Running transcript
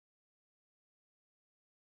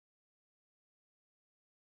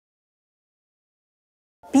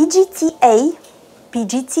PGT-A,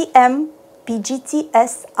 PGT-M,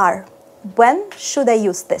 PGT-SR. When should I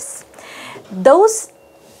use this? Those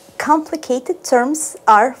complicated terms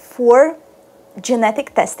are for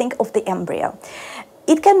genetic testing of the embryo.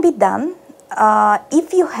 It can be done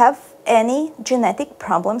if you have any genetic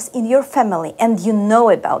problems in your family and you know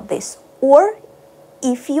about this, or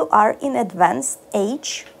if you are in advanced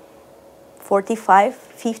age, 45,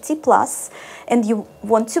 50 plus, and you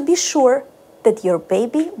want to be sure that your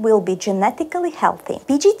baby will be genetically healthy.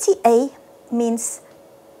 PGT-A means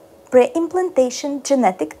pre-implantation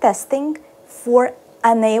genetic testing for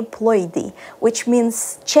aneuploidy, which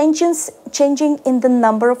means changing in the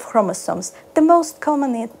number of chromosomes. The most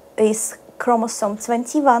common is chromosome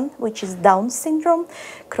 21, which is Down syndrome,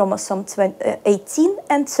 chromosome 18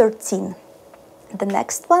 and 13. The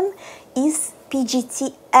next one is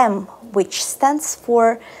PGT-M, which stands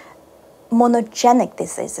for monogenic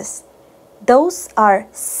diseases. Those are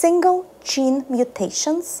single gene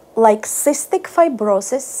mutations like cystic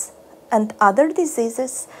fibrosis and other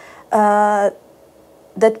diseases that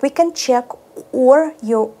we can check, or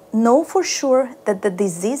you know for sure that the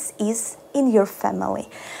disease is in your family.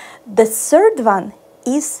 The third one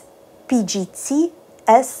is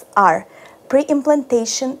PGT-SR,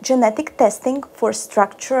 pre-implantation genetic testing for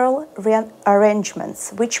structural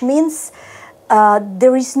rearrangements, which means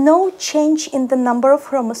there is no change in the number of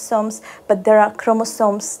chromosomes, but there are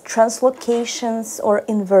chromosomes translocations or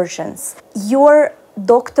inversions. Your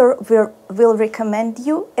doctor will recommend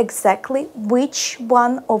you exactly which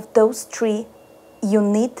one of those three you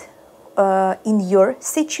need in your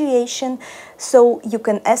situation, so you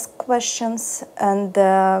can ask questions and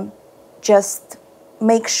just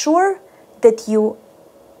make sure that you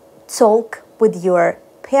talk with your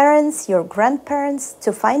parents, your grandparents,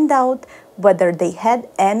 to find out whether they had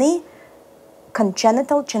any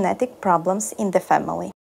congenital genetic problems in the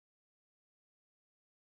family.